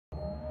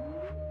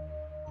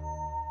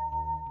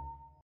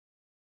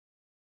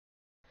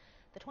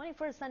The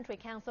 21st Century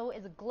Council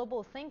is a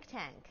global think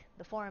tank.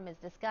 The forum is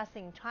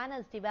discussing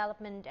China's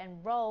development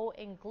and role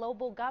in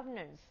global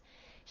governance.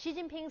 Xi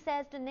Jinping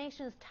says the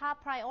nation's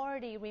top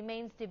priority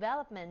remains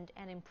development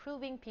and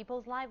improving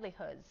people's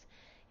livelihoods.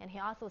 And he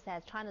also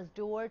says China's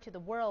door to the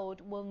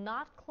world will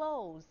not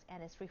close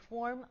and its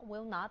reform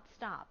will not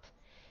stop.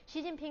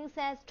 Xi Jinping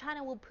says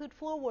China will put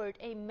forward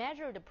a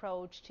measured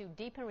approach to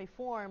deepen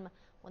reform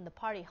when the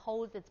party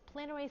holds its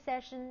plenary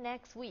session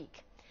next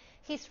week.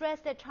 He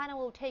stressed that China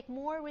will take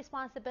more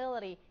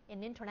responsibility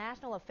in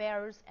international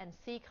affairs and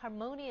seek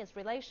harmonious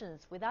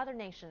relations with other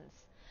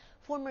nations.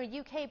 Former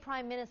UK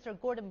Prime Minister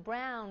Gordon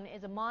Brown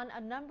is among a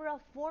number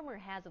of former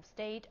heads of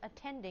state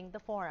attending the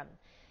forum.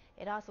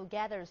 It also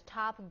gathers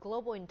top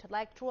global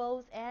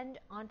intellectuals and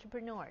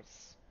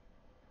entrepreneurs.